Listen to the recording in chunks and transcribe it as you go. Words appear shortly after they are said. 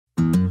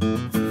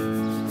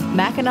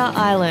Mackinac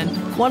Island,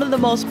 one of the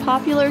most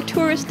popular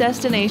tourist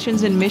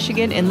destinations in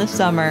Michigan in the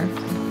summer.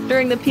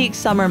 During the peak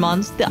summer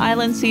months, the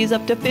island sees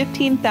up to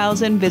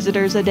 15,000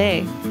 visitors a day.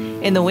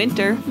 In the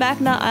winter,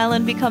 Mackinac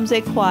Island becomes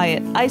a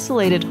quiet,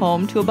 isolated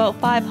home to about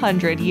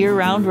 500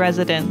 year-round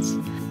residents.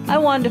 I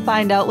wanted to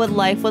find out what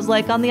life was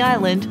like on the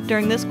island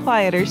during this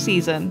quieter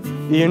season.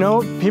 You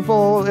know,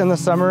 people in the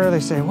summer, they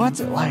say,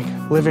 what's it like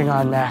living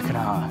on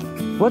Mackinac?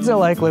 What's it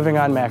like living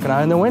on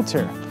Mackinac in the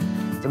winter?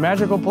 It's a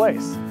magical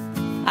place.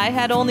 I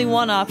had only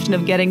one option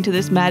of getting to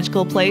this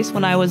magical place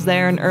when I was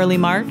there in early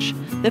March.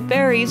 The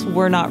ferries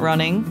were not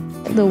running.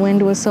 The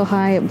wind was so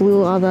high, it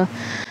blew all the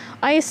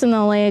ice in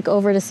the lake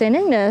over to St.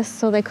 Ignace,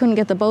 so they couldn't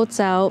get the boats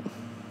out.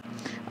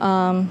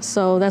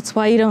 So that's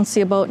why you don't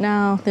see a boat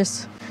now.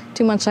 There's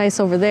too much ice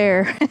over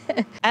there.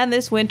 And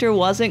this winter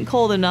wasn't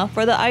cold enough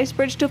for the ice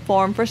bridge to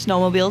form for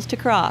snowmobiles to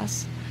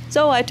cross.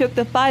 So I took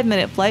the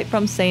 5-minute flight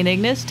from St.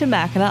 Ignace to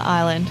Mackinac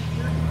Island.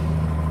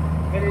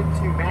 Headed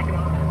to Mackinac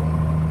Island.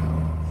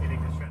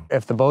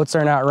 If the boats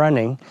are not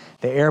running,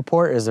 the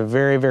airport is a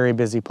very, very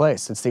busy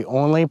place. It's the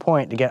only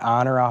point to get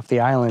on or off the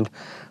island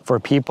for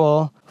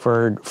people,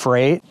 for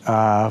freight,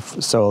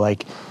 so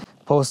like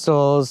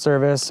postal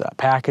service,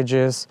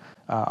 packages,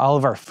 all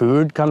of our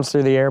food comes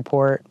through the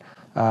airport.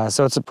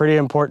 So it's a pretty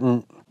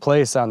important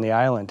place on the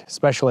island,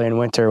 especially in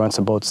winter once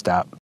the boats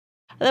stop.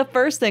 The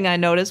first thing I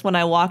noticed when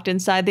I walked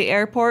inside the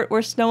airport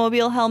were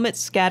snowmobile helmets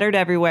scattered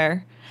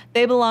everywhere.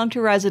 They belong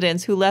to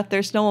residents who left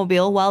their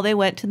snowmobile while they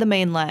went to the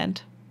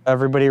mainland.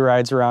 Everybody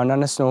rides around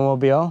on a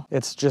snowmobile.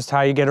 It's just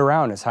how you get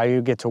around. It's how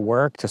you get to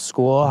work, to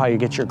school, how you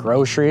get your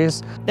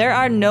groceries. There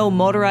are no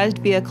motorized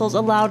vehicles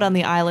allowed on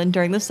the island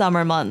during the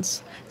summer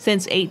months.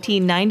 Since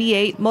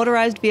 1898,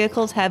 motorized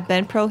vehicles have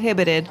been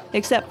prohibited,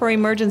 except for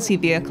emergency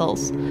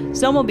vehicles.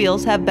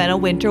 Snowmobiles have been a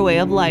winter way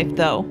of life,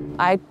 though.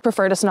 I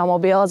prefer to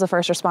snowmobile as a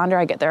first responder.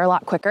 I get there a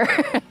lot quicker.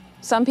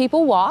 Some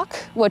people walk,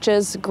 which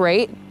is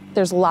great.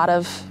 There's a lot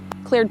of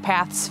cleared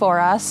paths for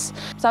us.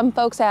 Some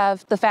folks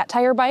have the fat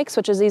tire bikes,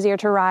 which is easier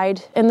to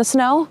ride in the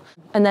snow.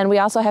 And then we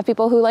also have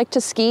people who like to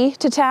ski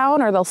to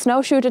town, or they'll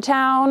snowshoe to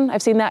town.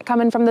 I've seen that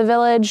coming from the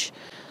village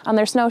on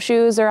their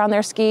snowshoes or on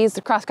their skis,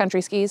 the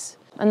cross-country skis.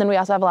 And then we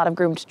also have a lot of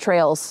groomed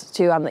trails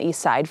too on the east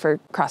side for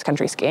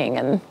cross-country skiing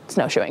and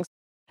snowshoeing.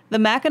 The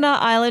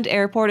Mackinac Island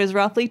Airport is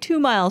roughly 2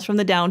 miles from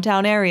the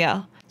downtown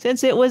area.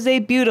 Since it was a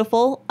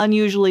beautiful,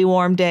 unusually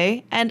warm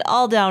day and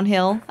all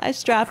downhill, I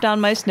strapped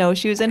on my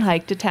snowshoes and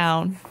hiked to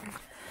town.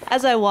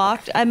 As I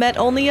walked, I met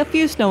only a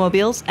few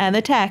snowmobiles and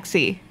a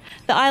taxi.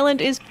 The island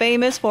is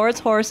famous for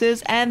its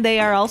horses, and they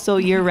are also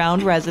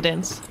year-round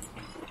residents.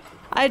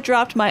 I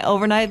dropped my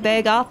overnight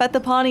bag off at the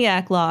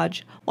Pontiac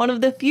Lodge, one of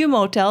the few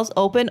motels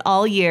open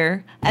all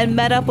year, and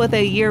met up with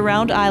a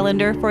year-round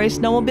islander for a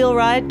snowmobile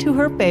ride to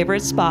her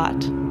favorite spot.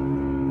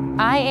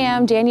 I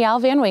am Danielle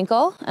Van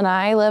Winkle, and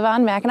I live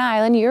on Mackinac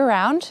Island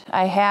year-round.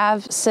 I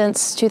have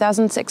since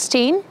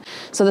 2016,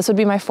 so this would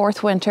be my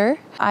 4th winter.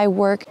 I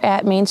work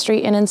at Main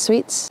Street Inn and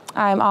Suites.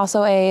 I'm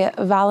also a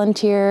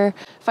volunteer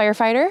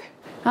firefighter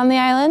on the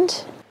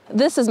island.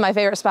 This is my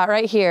favorite spot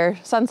right here,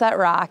 Sunset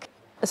Rock.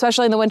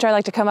 Especially in the winter, I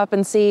like to come up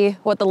and see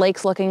what the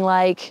lake's looking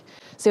like,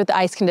 see what the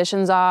ice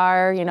conditions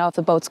are, you know, if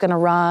the boat's gonna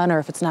run or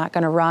if it's not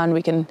gonna run.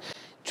 We can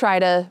try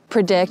to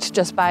predict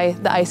just by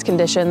the ice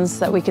conditions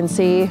that we can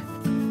see.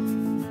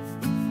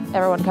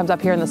 Everyone comes up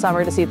here in the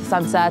summer to see the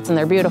sunsets, and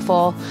they're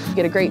beautiful. You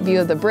get a great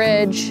view of the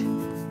bridge.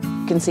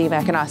 You can see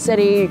Mackinac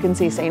City, you can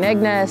see St.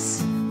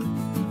 Ignace.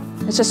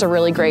 It's just a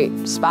really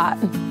great spot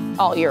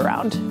all year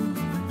round,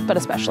 but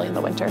especially in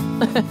the winter.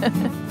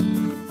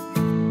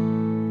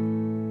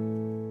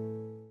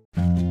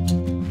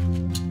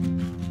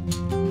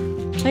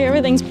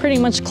 Everything's pretty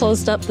much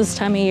closed up this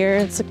time of year.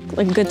 It's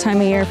a good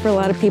time of year for a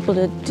lot of people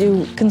to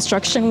do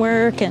construction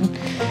work and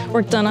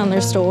work done on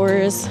their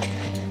stores.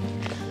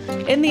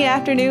 In the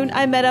afternoon,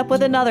 I met up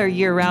with another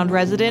year-round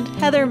resident,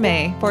 Heather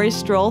May, for a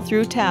stroll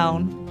through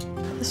town.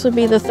 This would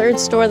be the 3rd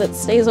store that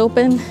stays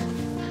open.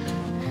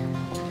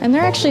 And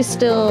they're actually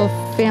still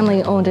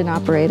family owned and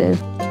operated.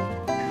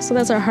 So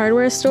that's our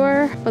hardware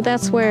store, but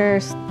that's where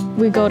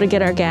we go to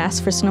get our gas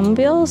for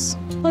snowmobiles.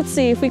 Let's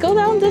see, if we go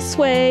down this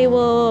way,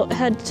 we'll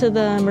head to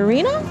the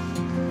marina.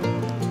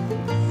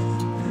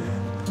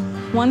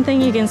 One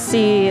thing you can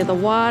see, the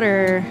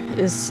water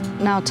is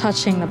now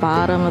touching the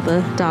bottom of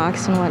the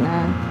docks and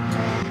whatnot.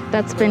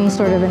 That's been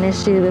sort of an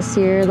issue this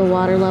year. The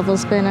water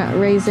level's been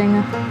raising.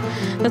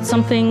 That's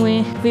something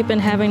we've been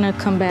having to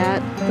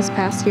combat this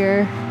past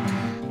year.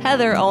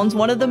 Heather owns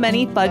one of the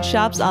many fudge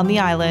shops on the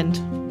island.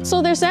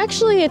 So there's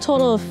actually a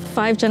total of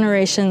 5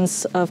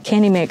 generations of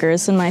candy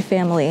makers in my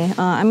family.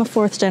 I'm a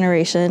 4th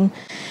generation,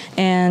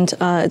 and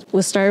it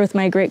was started with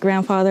my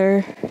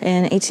great-grandfather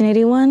in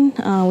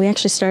 1881. We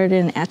actually started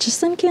in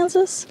Atchison,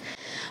 Kansas.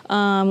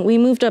 We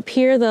moved up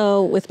here,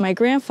 though, with my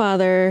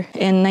grandfather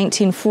in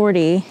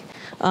 1940.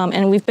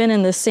 And we've been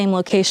in the same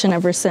location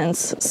ever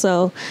since.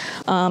 So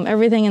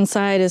everything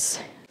inside is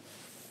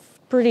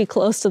pretty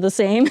close to the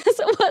same as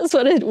it was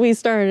when we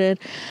started.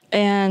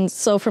 And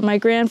so for my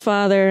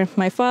grandfather,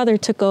 my father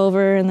took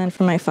over, and then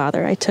for my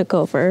father, I took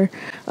over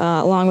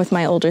along with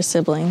my older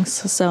siblings.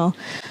 So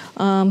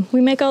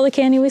we make all the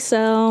candy we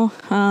sell.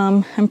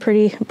 I'm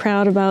pretty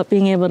proud about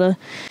being able to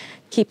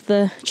keep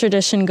the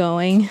tradition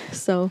going.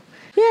 So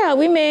yeah,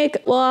 we make,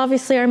 well,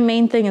 obviously our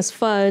main thing is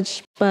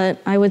fudge,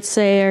 but I would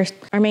say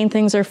our main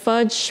things are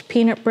fudge,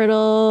 peanut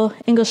brittle,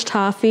 English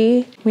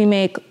toffee. We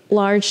make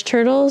large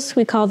turtles.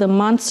 We call them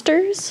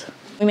monsters.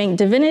 We make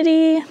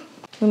divinity.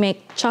 We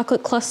make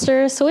chocolate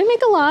clusters. So we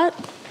make a lot.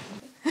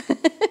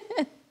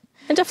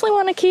 I definitely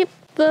want to keep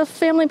the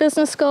family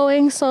business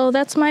going, so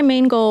that's my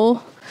main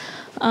goal.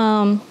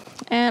 And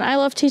I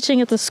love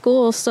teaching at the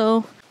school,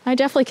 so I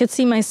definitely could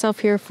see myself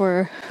here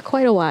for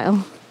quite a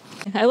while.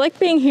 I like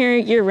being here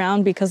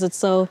year-round because it's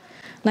so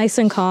nice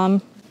and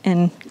calm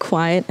and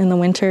quiet in the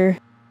winter.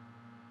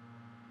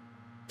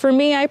 For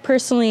me, I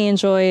personally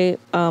enjoy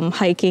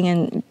hiking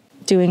and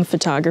doing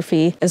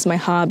photography as my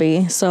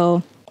hobby,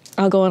 so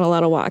I'll go on a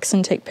lot of walks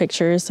and take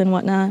pictures and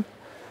whatnot.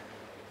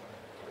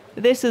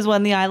 This is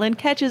when the island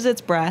catches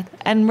its breath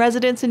and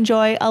residents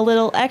enjoy a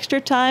little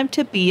extra time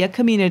to be a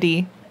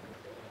community.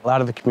 A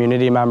lot of the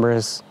community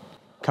members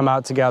come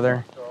out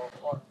together,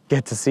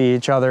 get to see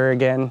each other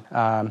again.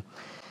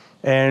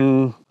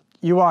 And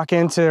you walk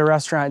into a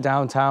restaurant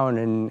downtown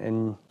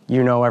and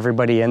you know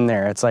everybody in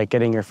there. It's like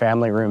getting your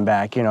family room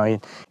back. You know,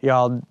 you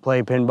all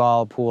play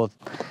pinball, pool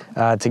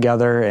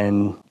together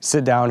and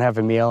sit down, have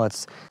a meal.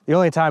 It's the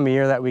only time of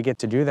year that we get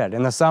to do that.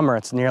 In the summer,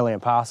 it's nearly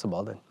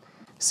impossible to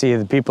see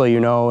the people you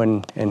know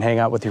and hang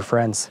out with your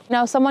friends.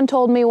 Now, someone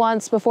told me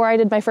once before I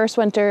did my first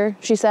winter,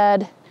 she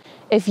said,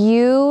 if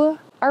you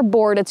are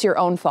bored, it's your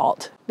own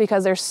fault,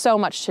 because there's so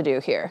much to do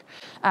here.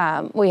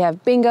 We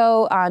have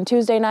bingo on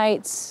Tuesday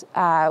nights.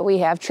 We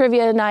have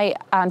trivia night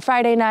on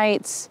Friday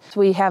nights.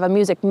 We have a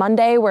music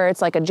Monday where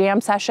it's like a jam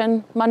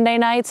session Monday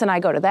nights, and I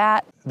go to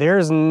that.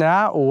 There's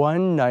not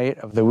one night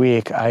of the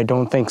week I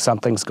don't think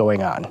something's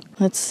going on.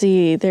 Let's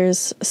see,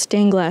 there's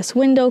stained glass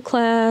window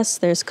class,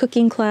 there's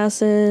cooking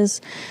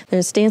classes,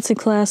 there's dancing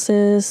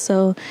classes.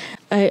 So,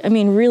 I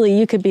mean, really,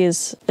 you could be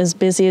as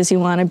busy as you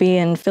want to be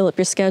and fill up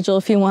your schedule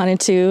if you wanted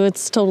to.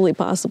 It's totally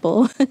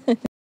possible.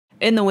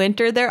 In the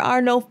winter, there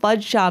are no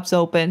fudge shops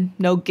open,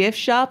 no gift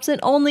shops, and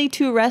only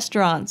 2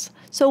 restaurants.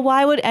 So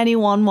why would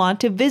anyone want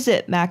to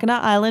visit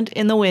Mackinac Island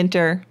in the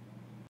winter?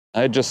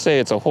 I'd just say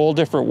it's a whole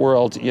different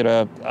world, you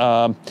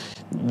know,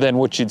 than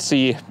what you'd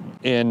see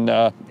in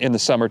the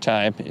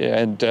summertime.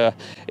 And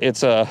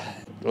it's like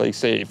I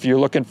say, if you're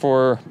looking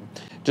for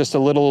just a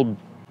little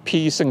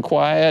peace and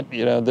quiet,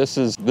 you know, this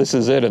is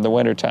it in the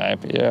wintertime.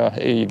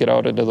 Yeah, you get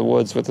out into the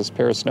woods with this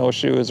pair of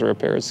snowshoes or a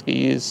pair of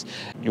skis,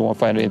 you won't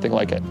find anything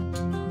like it.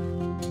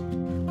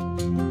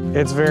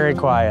 It's very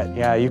quiet.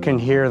 Yeah, you can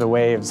hear the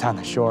waves on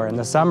the shore. In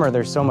the summer,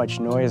 there's so much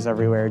noise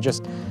everywhere,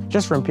 just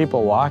from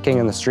people walking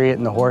in the street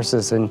and the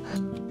horses. And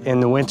in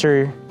the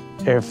winter,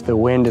 if the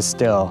wind is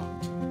still,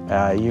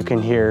 you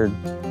can hear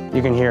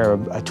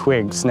a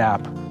twig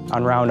snap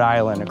on Round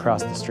Island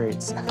across the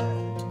streets.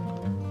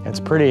 It's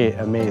pretty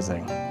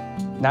amazing.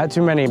 Not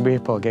too many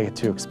people get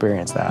to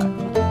experience that.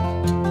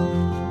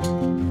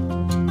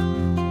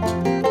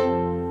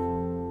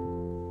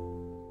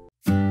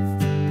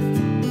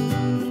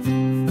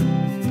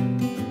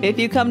 If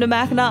you come to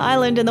Mackinac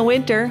Island in the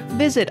winter,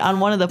 visit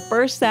on one of the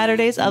first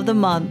Saturdays of the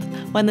month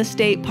when the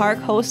state park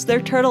hosts their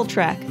Turtle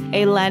Trek,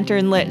 a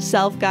lantern-lit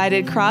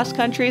self-guided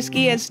cross-country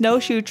ski and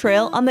snowshoe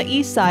trail on the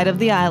east side of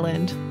the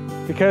island.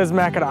 Because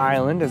Mackinac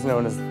Island is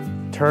known as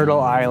Turtle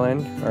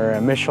Island, or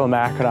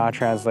Michilimackinac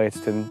translates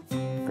to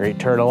Great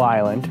Turtle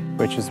Island,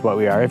 which is what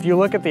we are. If you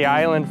look at the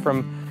island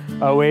from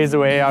a ways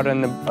away out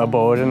in a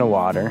boat in the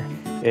water,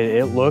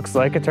 it looks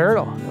like a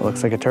turtle. It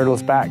looks like a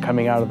turtle's back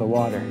coming out of the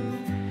water.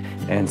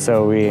 And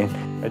so we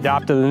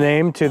adopted the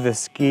name to the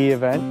ski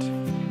event.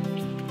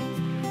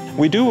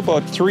 We do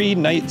about 3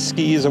 night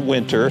skis a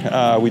winter.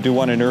 We do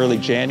one in early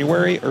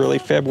January, early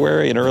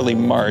February, and early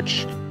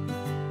March.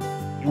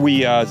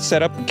 We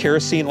set up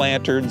kerosene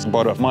lanterns,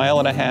 about 1.5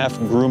 miles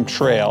groomed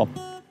trail.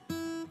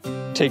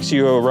 Takes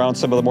you around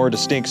some of the more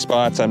distinct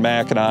spots on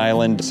Mackinac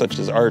Island, such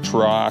as Arch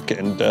Rock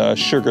and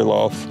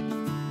Sugarloaf.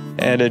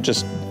 And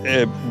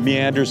it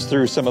meanders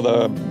through some of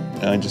the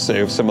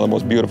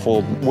most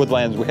beautiful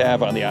woodlands we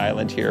have on the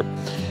island here.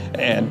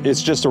 And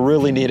it's just a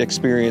really neat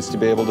experience to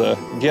be able to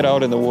get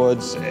out in the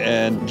woods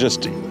and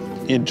just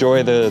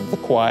enjoy the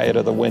quiet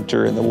of the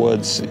winter in the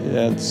woods.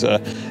 It's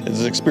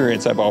an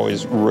experience I've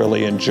always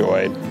really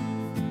enjoyed.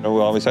 We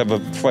always have a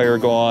fire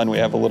going, we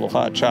have a little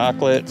hot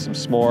chocolate, some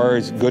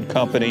s'mores, good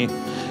company,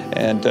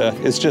 and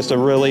it's just a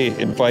really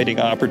inviting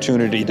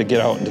opportunity to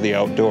get out into the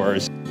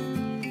outdoors.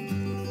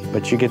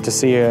 But you get to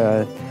see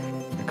a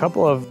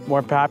couple of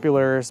more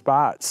popular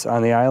spots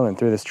on the island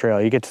through this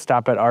trail. You get to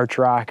stop at Arch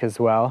Rock as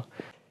well.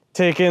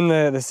 Take in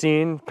the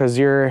scene, because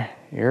you're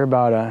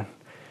about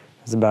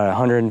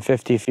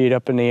 150 feet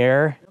up in the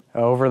air,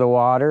 over the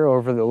water,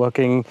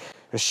 looking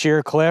a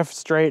sheer cliff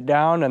straight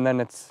down, and then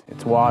it's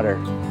water.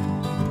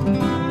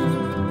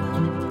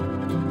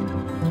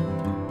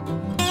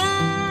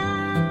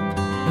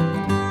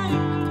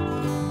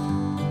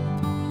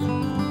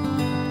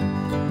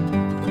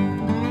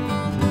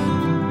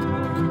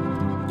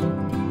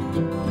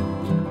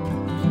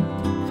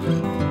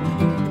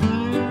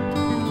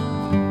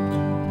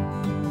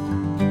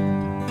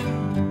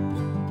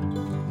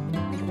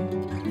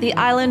 The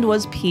island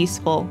was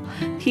peaceful.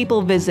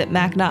 People visit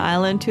Mackinac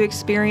Island to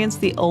experience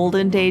the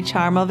olden day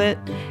charm of it.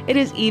 It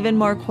is even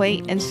more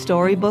quaint and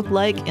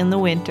storybook-like in the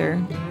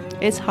winter.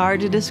 It's hard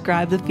to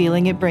describe the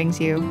feeling it brings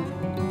you.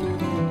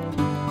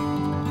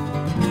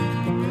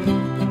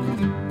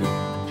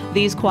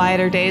 These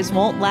quieter days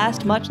won't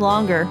last much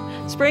longer.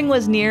 Spring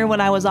was near when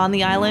I was on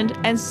the island,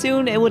 and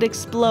soon it would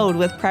explode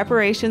with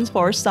preparations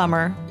for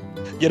summer.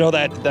 You know,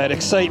 that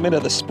excitement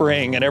of the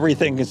spring and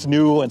everything is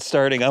new and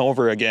starting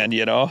over again,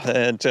 you know,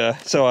 and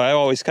so I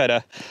always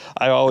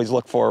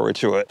look forward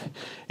to it.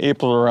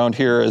 April around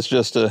here is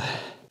just a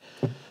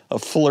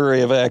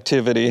flurry of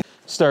activity.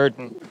 Start,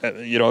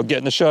 you know,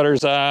 getting the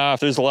shutters off.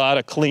 There's a lot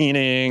of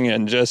cleaning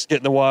and just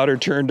getting the water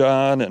turned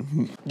on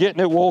and getting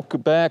it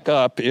woke back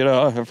up, you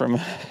know, from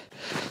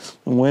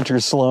winter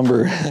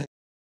slumber.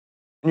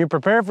 When you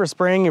prepare for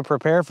spring, you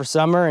prepare for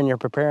summer, and you're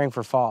preparing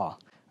for fall.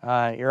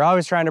 You're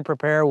always trying to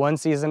prepare one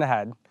season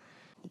ahead.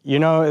 You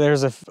know,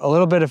 there's a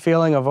little bit of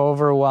feeling of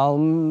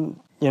overwhelm,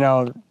 you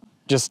know,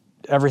 just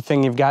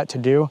everything you've got to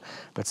do,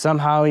 but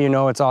somehow you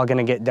know it's all going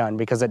to get done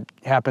because it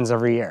happens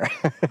every year.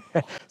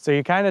 So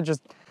you kind of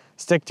just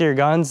stick to your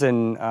guns,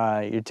 and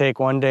you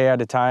take one day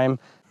at a time.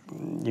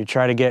 You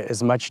try to get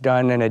as much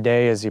done in a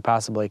day as you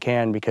possibly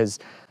can, because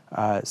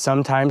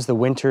sometimes the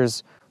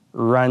winters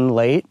run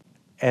late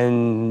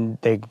and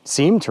they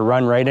seem to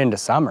run right into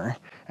summer.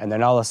 And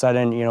then all of a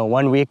sudden, you know,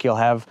 one week you'll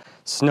have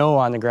snow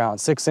on the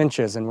ground, 6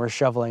 inches, and we're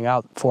shoveling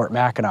out Fort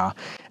Mackinac.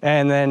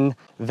 And then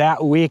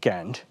that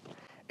weekend,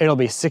 it'll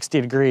be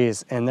 60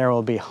 degrees, and there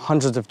will be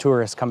hundreds of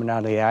tourists coming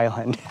out of the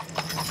island.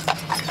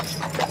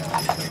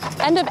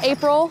 End of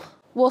April,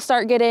 we'll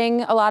start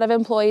getting a lot of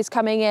employees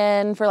coming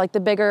in for like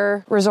the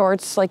bigger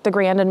resorts, like the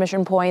Grand and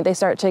Mission Point. They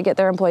start to get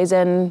their employees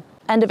in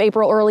end of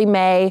April, early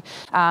May.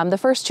 The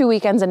first 2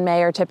 weekends in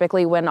May are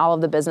typically when all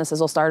of the businesses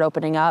will start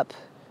opening up.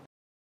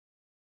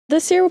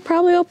 This year we'll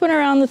probably open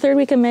around the 3rd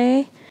week of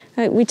May.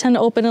 We tend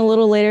to open a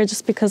little later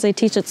just because I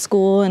teach at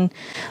school, and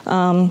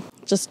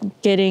just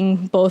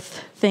getting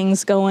both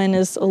things going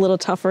is a little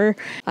tougher.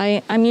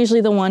 I'm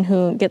usually the one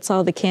who gets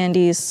all the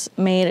candies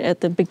made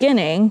at the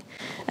beginning,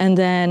 and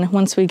then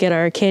once we get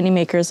our candy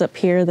makers up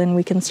here, then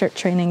we can start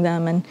training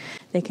them, and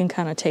they can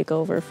kind of take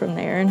over from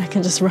there, and I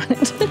can just run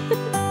it.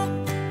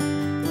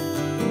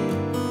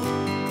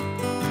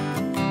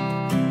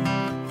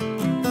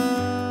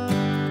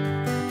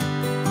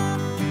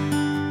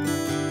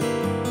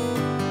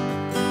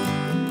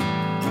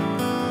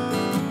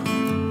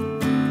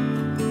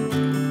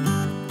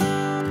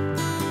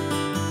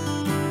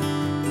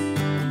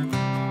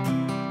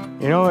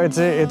 You know, it's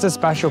a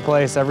special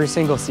place. Every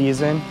single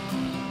season,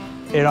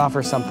 it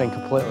offers something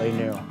completely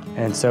new.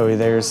 And so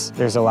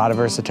there's a lot of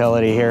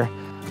versatility here.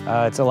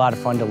 It's a lot of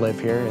fun to live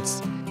here.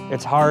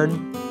 It's hard,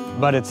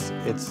 but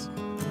it's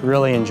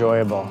really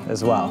enjoyable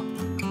as well.